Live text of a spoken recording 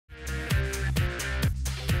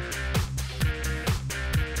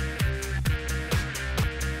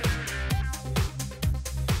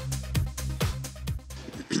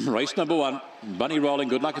Race number 1, Bunny rolling.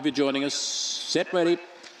 Good luck if you're joining us. Set, ready.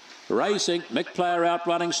 Racing, Mick Player out,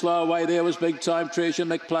 running slow away. There was Big Time Treasure.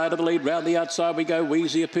 Mick Player to the lead. Round the outside we go.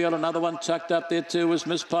 Wheezy Appeal. Another one tucked up there too was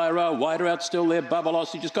Miss Pyro. Wider out still there.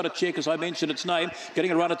 Bubbalos. You just got to check, as I mentioned, its name.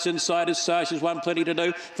 Getting a run its inside is Sasha's one. Plenty to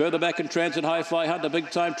do. Further back in Transit, High Fly Hunter. Big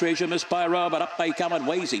Time Treasure. Miss Pyro. But up they come and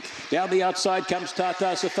Wheezy. Down the outside comes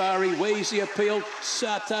Tata Safari. Wheezy Appeal.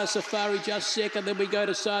 Tata Safari just second. Then we go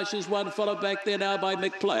to Sasha's one. Followed back there now by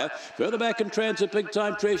Mick Player. Further back in Transit, Big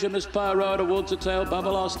Time Treasure. Miss Pyro towards the tail.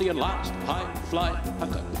 Bubbalos and last. High Fly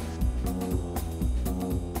Hunter.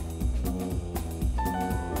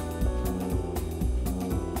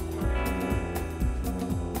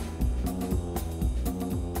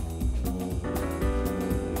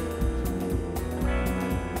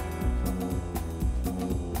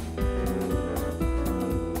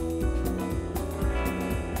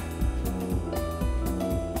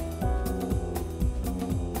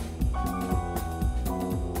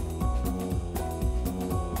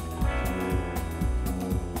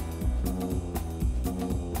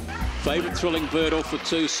 Favourite Thrilling Bird off for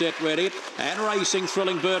 2, set, ready. And racing,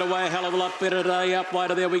 Thrilling Bird away a hell of a lot better today. Up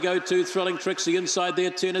wider, there we go, 2 Thrilling Trixie inside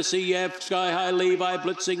there. Tennessee Ave, Sky High Levi,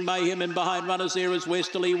 Blitzing Mayhem. In behind runners there is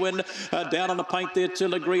Westerly Wind. Down on the paint there,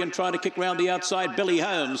 Tillegree, and trying to kick round the outside, Billy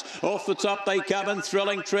Holmes. Off the top they come in,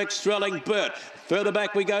 Thrilling Tricks, Thrilling Bird. Further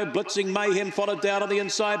back we go, Blitzing Mayhem, followed down on the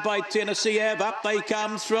inside by Tennessee Ave. Up they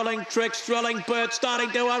come, Thrilling Tricks, Thrilling Bird,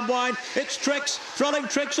 starting to unwind. It's Tricks, Thrilling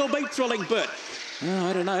Tricks will beat Thrilling Bird. Oh,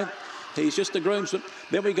 I don't know. He's just the groomsman.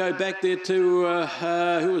 Then we go back there to,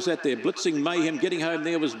 who was that there? Blitzing Mayhem. Getting home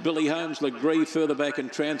there was Billy Holmes. Legree further back in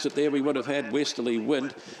Transit there. We would have had Westerly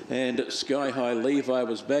Wind. And Sky High Levi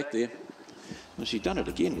was back there. Well, she'd done it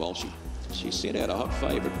again, Walshy. She sent out a hot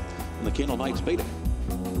favourite. And the Kennel Mates beat her.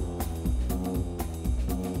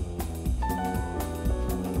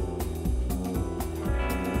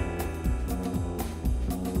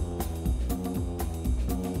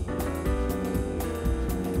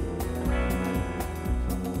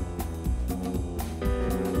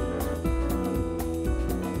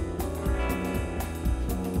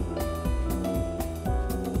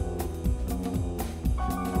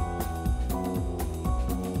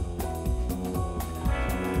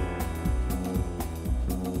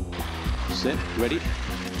 Set, ready,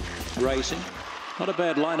 racing. Not a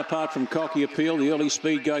bad line apart from Cocky Appeal. The early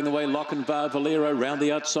speed going the way, Lochinvar Valero. Round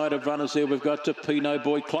the outside of runners there, we've got Pinot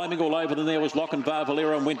Boy. Climbing all over them there was Lochinvar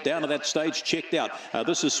Valero and went down to that stage, checked out.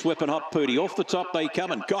 This is Swip and Hot Pooty. Off the top they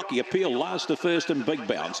come and Cocky Appeal last to first and big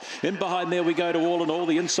bounce. In behind there we go to All in All.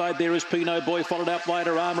 The inside there is Pinot Boy, followed up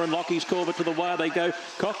wider Armour and Lockie's Corvette to the wire they go.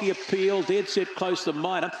 Cocky Appeal, dead set close to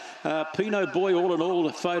Minor. Pinot Boy, All in All,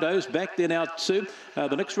 the photos. Back there now too.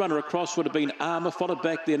 The next runner across would have been Armour, followed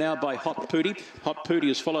back there now by Hot Pooty. Hot Pooty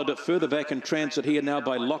is followed up further back in Transit here now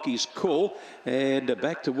by Lockie's Call. And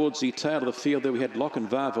back towards the tail of the field there we had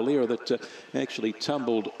Lochinvar Valero that actually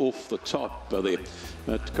tumbled off the top there.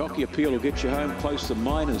 But Cocky Appeal will get you home close to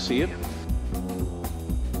Miners here.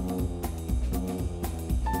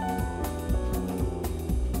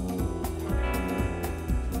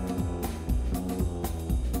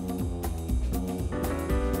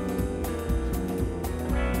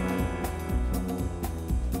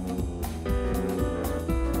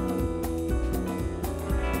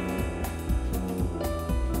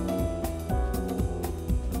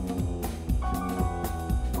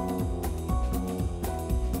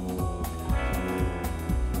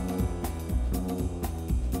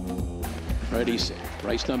 Ready, set.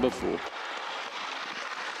 Race number 4.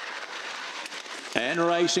 And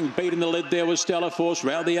racing, beating the lid there was Stellar Force.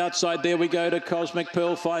 Round the outside there we go to Cosmic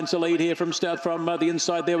Pearl. Finds the lead here from the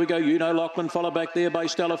inside there we go. Lachlan followed back there by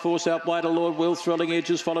Stellar Force. Out wide of Lord Will. Thrilling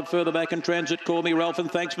Edges followed further back in Transit. Call Me Ralph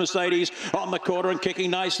and Thanks Mercedes. On the corner and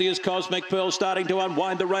kicking nicely is Cosmic Pearl. Starting to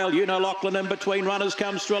unwind the rail. Lachlan in between runners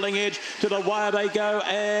comes Thrilling Edge. To the wire they go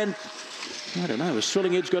and... I don't know, as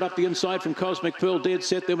Thrilling Edge got up the inside from Cosmic Pearl, dead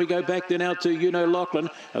set. Then we go back there now to Lachlan.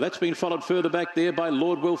 That's been followed further back there by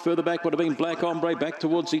Lord Will. Further back would have been Black Ombre. Back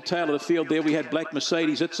towards the tail of the field there we had Black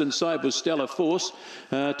Mercedes. Its inside was Stellar Force.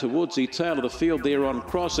 Towards the tail of the field there on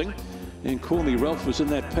crossing. And Call Me Ralph was in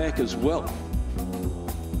that pack as well.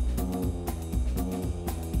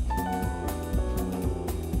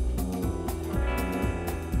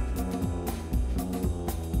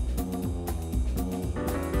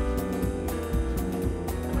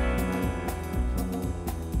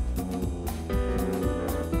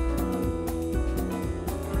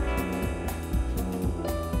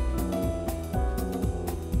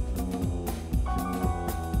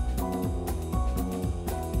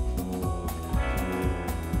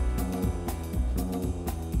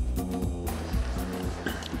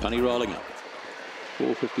 Bunny rolling up.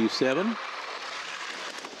 4:57.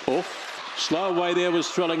 Off. Slow away there was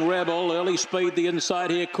Thrilling Rebel. Early speed the inside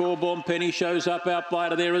here. Corborn Penny shows up out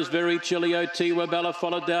wide. There is Very Chilly Otiwa Bella,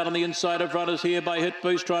 followed down on the inside of runners here by Hit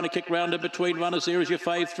Boost, trying to kick round in between runners. There is your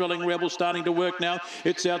fave Thrilling Rebel starting to work now.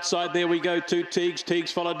 It's outside. There we go to Teagues.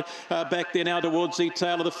 Teagues followed back there now towards the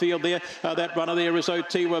tail of the field there. That runner there is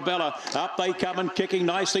Otiwa Bella. Up they come and kicking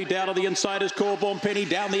nicely down to the inside is Corborn Penny.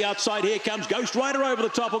 Down the outside here comes Ghost Rider over the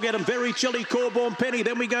top. Will get him. Very Chilly Corborn Penny.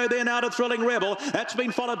 Then we go there now to Thrilling Rebel. That's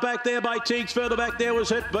been followed back there by Teagues. Further back there was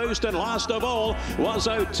Hit Boost, and last of all was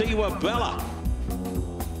Otiwa Bella.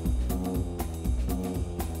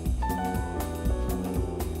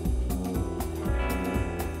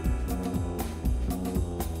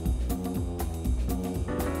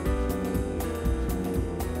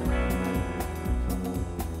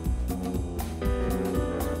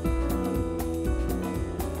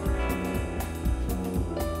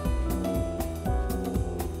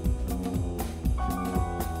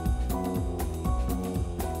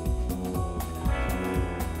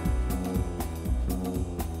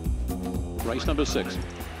 Race number 6.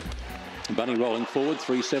 Bunny rolling forward,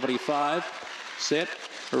 3:75. Set.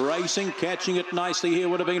 Racing, catching it nicely here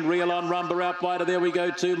would have been Real on Rumba out wider. There we go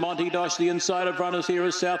to Monty Dosh. The inside of runners here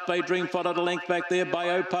is South Bay Dream, followed a length back there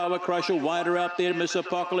by O'Power Crusher. Wider out there, Miss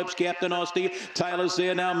Apocalypse, Captain Osty. Taylor's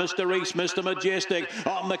there now, Mr. Reese, Mr. Majestic.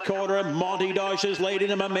 On the corner, and Monty Dosh is leading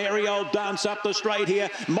him. A merry old dance up the straight here.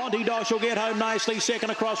 Monty Dosh will get home nicely.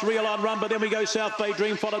 Second across Real on Rumba. Then we go South Bay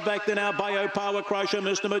Dream, followed back there now by O'Power Crusher,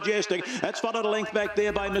 Mr. Majestic. That's followed a length back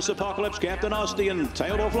there by Miss Apocalypse, Captain Osty, and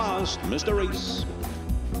tailed off last, Mr. Reese.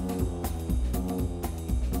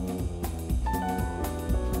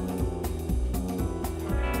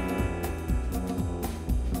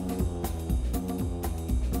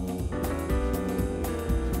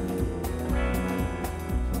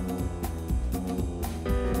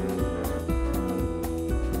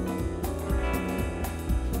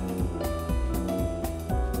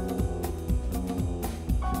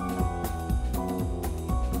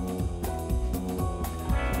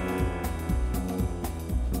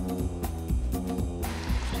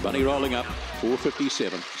 Bunny rolling up,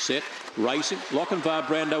 4:57. Set, racing. Lochinvar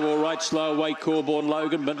Brando all right, slow away. Corborn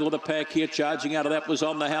Logan, middle of the pack here, charging out of that was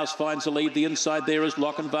On the House, finds the lead. The inside there is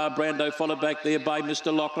Lochinvar Brando, followed back there by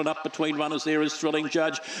Mr. Lachlan. Up between runners there is Thrilling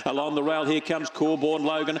Judge. Along the rail here comes Corborn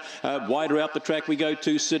Logan. Wider out the track we go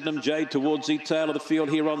to Sydenham Jade towards the tail of the field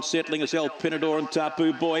here on settling as El Pinador and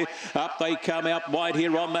Tapu Boy. Up they come out wide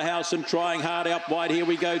here On the House and trying hard out wide. Here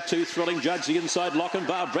we go to Thrilling Judge. The inside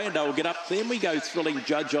Lochinvar Brando will get up. Then we go Thrilling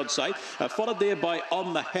Judge, I'd say. Followed there by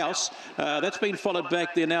On the House. That's been followed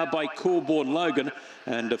back there now by Corborn Logan.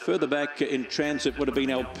 And further back in transit would have been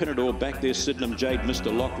El Pinador. Back there Sydenham Jade,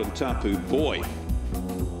 Mr. Lachlan, Tapu Boy.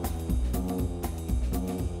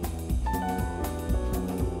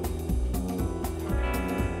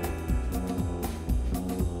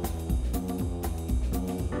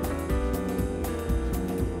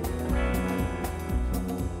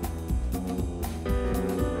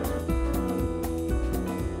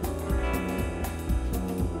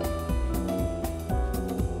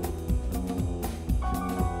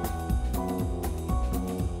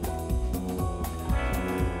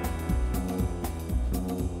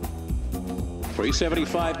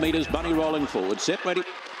 .375 metres, Bunny rolling forward, set, ready.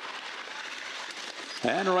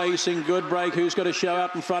 And racing, good break. Who's got to show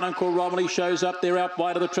up in front? Uncle Romilly shows up there out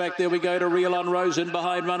wide of the track. There we go to Real on Rose. In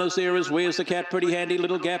behind runners there is Where's the Cat? Pretty handy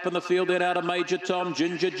little gap in the field. Then out of Major Tom.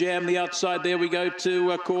 Ginger Jam the outside. There we go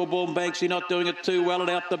to Corborn Banksy, not doing it too well. And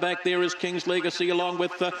out the back there is King's Legacy along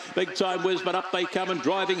with Big Time Whiz. But up they come and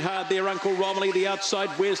driving hard there. Uncle Romilly the outside.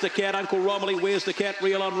 Where's the Cat? Uncle Romilly. Where's the Cat?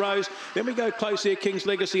 Real on Rose. Then we go close here. King's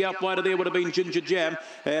Legacy up wide of there would have been Ginger Jam.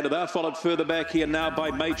 And they're followed further back here now by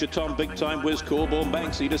Major Tom. Big Time Whiz. Corborn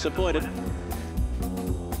Banksy disappointed.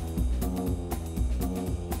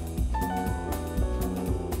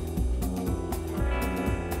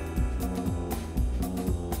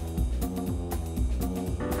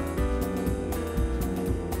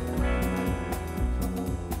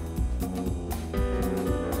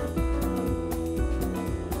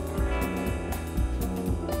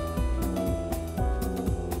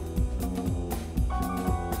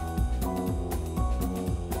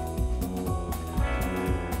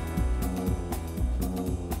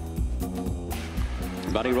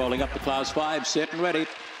 Bunny rolling up to class 5, set and ready.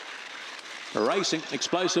 Racing,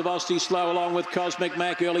 Explosive Osty slow along with Cosmic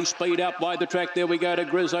Mac. Early speed out wide the track. There we go to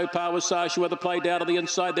Grizzo Power Sasha with the play down to the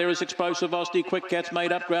inside. There is Explosive Osty. Quick Cat's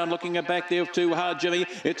made up ground. Looking at back there too hard, Jimmy.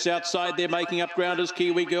 It's outside there making up ground as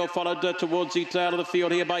Kiwi Girl followed towards the tail of the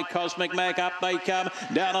field here by Cosmic Mac. Up they come.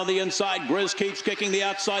 Down on the inside. Grizz keeps kicking the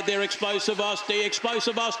outside there. Explosive Osty.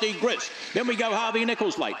 Explosive Osty. Grizz. Then we go Harvey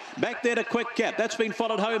Nichols late. Back there to Quick Cat. That's been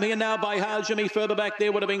followed home here now by Hard Jimmy. Further back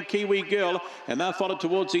there would have been Kiwi Girl. And now followed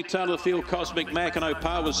towards the tail of the field. Cosmic Mac and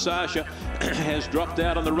Power Sasha has dropped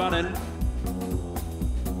out on the run-in.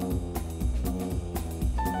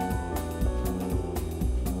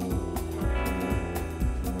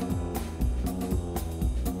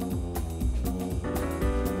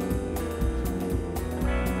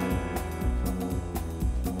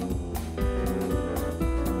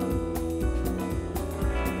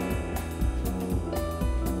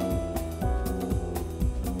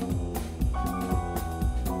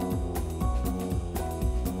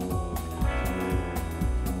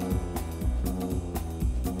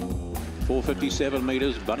 .457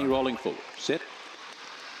 metres, Bunny rolling forward. Set.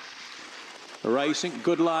 Racing,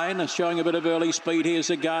 good line, showing a bit of early speed here.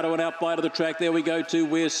 Zagato and out wide of the track. There we go to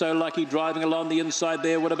We're So Lucky driving along the inside.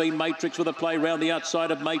 There would have been Matrix with a play round the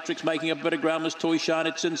outside of Matrix, making a bit of ground as Toy Shine.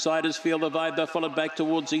 It's inside as Field of Vibe. They're followed back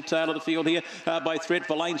towards the tail of the field here by Threat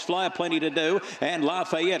for Lane's Flyer. Plenty to do. And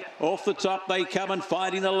Lafayette off the top. They come and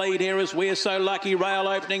fighting the lead here as We're So Lucky. Rail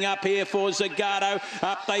opening up here for Zagato.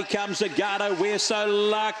 Up they come Zagato. We're So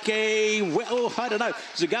Lucky. Well, I don't know.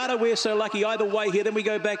 Zagato, We're So Lucky either way here. Then we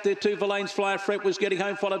go back there to Lane's Flyer. Fret was getting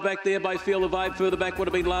home, followed back there by Feel the Vibe. Further back would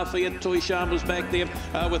have been Lafayette. Toy Sham was back there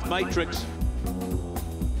with Matrix.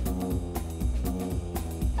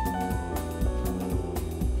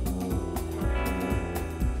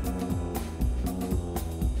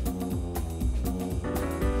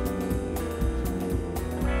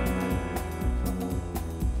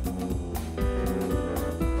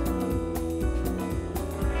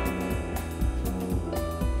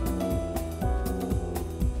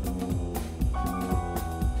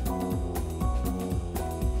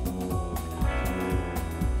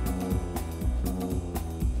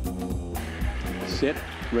 Set,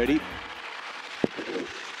 ready.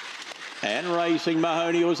 And racing,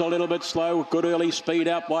 Mahoney was a little bit slow. Good early speed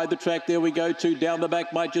out wide the track. There we go to down the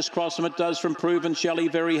back. Might just cross him. It does from Proven Shelley.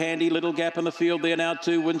 Very handy. Little gap in the field there now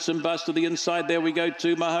to Winsome Bus to the inside. There we go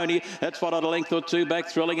to Mahoney. That's followed a length or two back.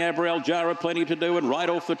 Thrilling Abrel Jara. Plenty to do. And right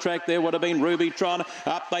off the track there would have been Rubytron.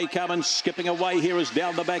 Up they come and skipping away here as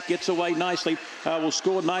down the back gets away nicely. Will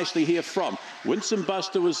score nicely here from Winsome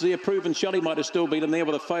Buster was there. Proven Shelley might have still been in there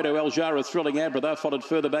with a photo. Aljara Thrilling Abra. They're followed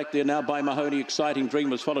further back there now by Mahoney. Exciting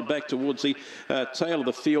Dream was followed back towards the tail of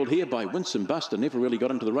the field here by Winsome Buster. Never really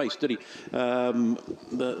got into the race, did he?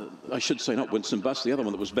 I should say not Winsome Buster. The other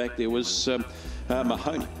one that was back there was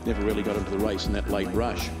Mahoney. Never really got into the race in that late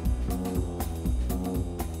rush.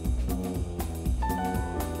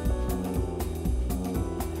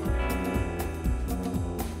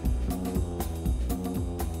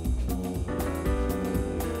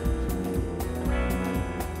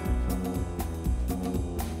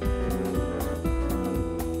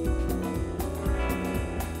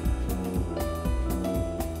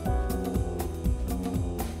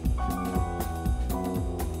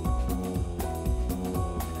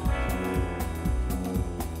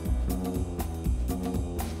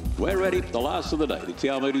 We're ready, the last of the day. The Te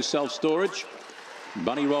Awamutu self-storage.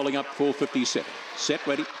 Bunny rolling up 457. Set,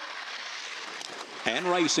 ready. And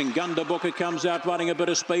racing, Gunda Booker comes out running a bit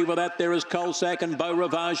of speed with that. There is Colsack and Beau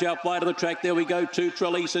Rivage out wide of the track. There we go to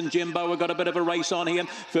Trelise and Jimbo. We've got a bit of a race on here.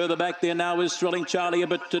 Further back there now is Thrilling Charlie. A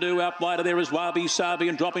bit to do out wide of there is Wabi Sabi,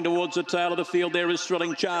 and dropping towards the tail of the field there is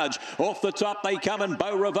Thrilling Charge. Off the top they come and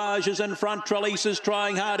Beau Rivage is in front. Trelise is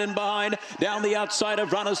trying hard in behind. Down the outside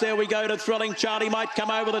of runners there we go to Thrilling Charlie. Might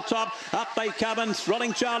come over the top. Up they come and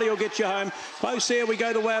Thrilling Charlie will get you home. Close there we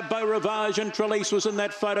go to where Beau Rivage and Trelise was in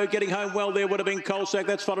that photo. Getting home well there would have been Colsack.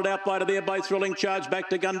 That's followed out by there by Thrilling Charge. Back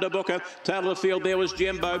to Gunda Booker. Tail of the field there was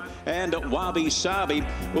Jimbo, and Wabi Sabi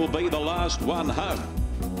will be the last one home.